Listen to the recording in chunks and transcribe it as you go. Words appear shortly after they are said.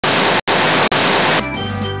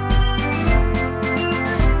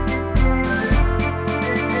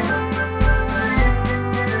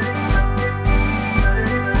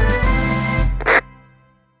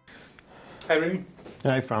Hi, Rudy.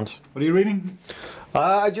 Hi, Frans. What are you reading?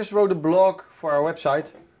 I just wrote a blog for our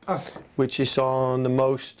website, Oh. which is on the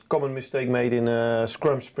most common mistake made in a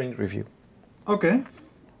Scrum Sprint review. Okay.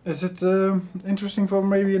 Is it interesting for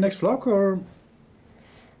maybe a next vlog, or?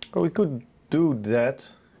 Well, we could do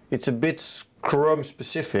that. It's a bit Scrum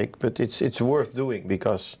specific, but it's worth doing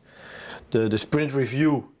because the sprint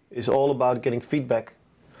review is all about getting feedback.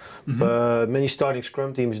 Mm-hmm. Many starting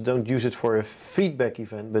Scrum teams don't use it for a feedback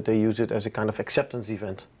event, but they use it as a kind of acceptance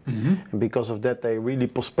event. Mm-hmm. And because of that, they're really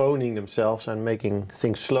postponing themselves and making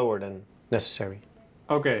things slower than necessary.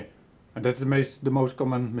 Okay. And that's the most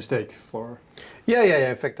common mistake for... Yeah.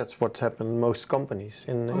 In fact, that's what's happened in most companies.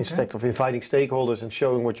 Instead of inviting stakeholders and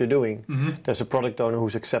showing what you're doing, there's a product owner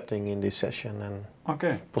who's accepting in this session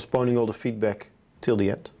and postponing all the feedback till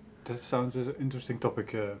the end. That sounds an interesting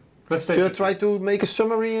topic. Should I try to make a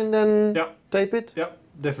summary and then tape it? Yeah,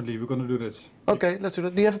 definitely. We're going to do this. Okay, let's do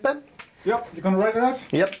that. Do you have a pen? Yeah, you're going to write it out?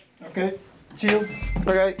 Yep. Okay. See you.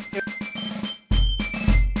 Okay.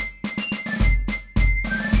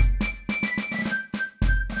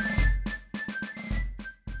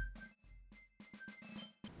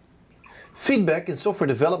 Feedback in software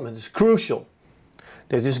development is crucial.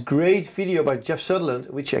 There's this great video by Jeff Sutherland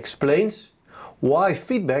which explains why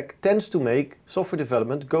feedback tends to make software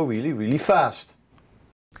development go really, really fast.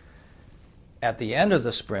 At the end of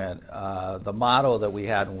the sprint, the motto that we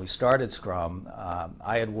had when we started Scrum,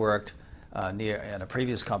 I had worked in a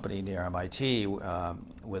previous company near MIT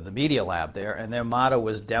with the Media Lab there, and their motto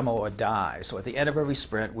was demo or die. So at the end of every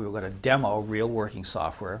sprint, we were going to demo real working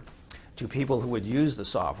software to people who would use the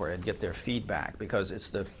software and get their feedback, because it's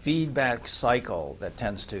the feedback cycle that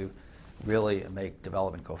tends to really make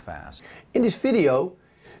development go fast. In this video,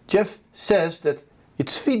 Jeff says that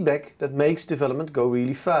it's feedback that makes development go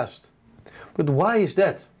really fast. But why is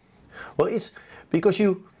that? Well, it's because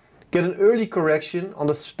you get an early correction on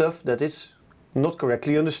the stuff that is not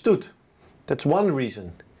correctly understood. That's one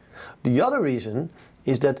reason. The other reason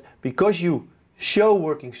is that because you show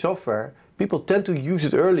working software, people tend to use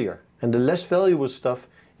it earlier, and the less valuable stuff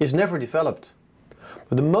is never developed.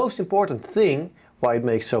 But the most important thing why it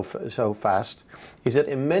makes so fast is that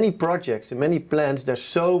in many projects, in many plans, there's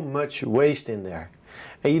so much waste in there.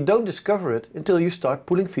 And you don't discover it until you start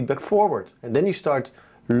pulling feedback forward. And then you start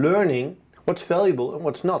learning what's valuable and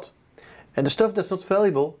what's not. And the stuff that's not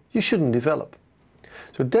valuable, you shouldn't develop.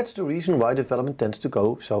 So that's the reason why development tends to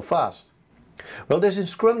go so fast. Well, there's in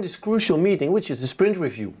Scrum this crucial meeting, which is the sprint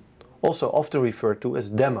review, also often referred to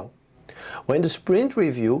as demo. Well, in the sprint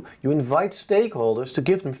review, you invite stakeholders to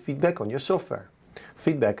give them feedback on your software.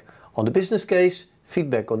 Feedback on the business case,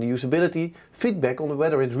 feedback on the usability, feedback on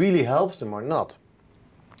whether it really helps them or not.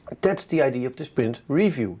 That's the idea of the sprint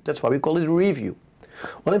review. That's why we call it a review.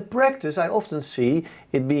 Well, in practice, I often see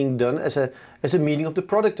it being done as a meeting of the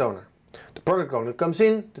product owner. The product owner comes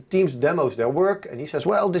in, the team demos their work, and he says,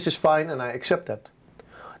 well, this is fine, and I accept that.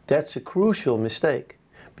 That's a crucial mistake,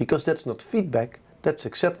 because that's not feedback, that's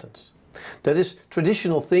acceptance. That is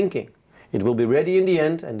traditional thinking. It will be ready in the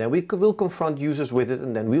end, and then we will confront users with it,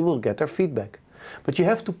 and then we will get their feedback. But you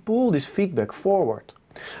have to pull this feedback forward.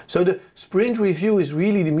 So the sprint review is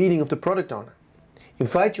really the meeting of the product owner.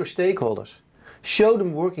 Invite your stakeholders. Show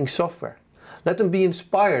them working software. Let them be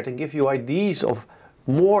inspired and give you ideas of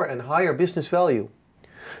more and higher business value.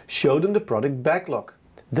 Show them the product backlog.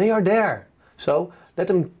 They are there. So let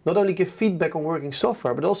them not only give feedback on working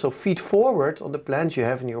software, but also feed forward on the plans you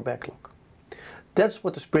have in your backlog. That's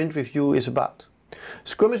what the sprint review is about.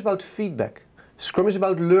 Scrum is about feedback. Scrum is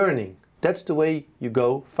about learning. That's the way you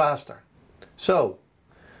go faster. So,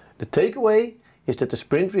 the takeaway is that the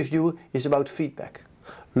sprint review is about feedback.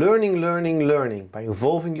 Learning, learning, learning by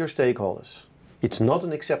involving your stakeholders. It's not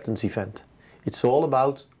an acceptance event. It's all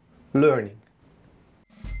about learning.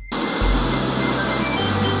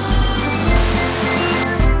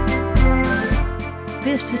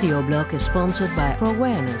 This video blog is sponsored by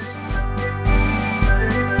Awareness.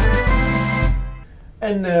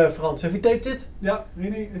 And Frans, have you taped it? Yeah,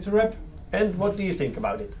 really, it's a wrap. And what do you think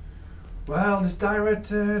about it? Well, this direct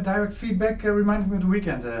feedback reminded me of the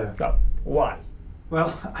weekend. Why?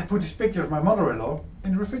 Well, I put this picture of my mother-in-law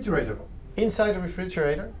in the refrigerator. Inside the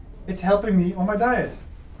refrigerator? It's helping me on my diet.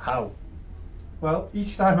 How? Well,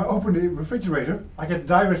 each time I open the refrigerator, I get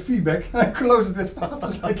direct feedback and I close it as fast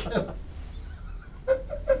as I can.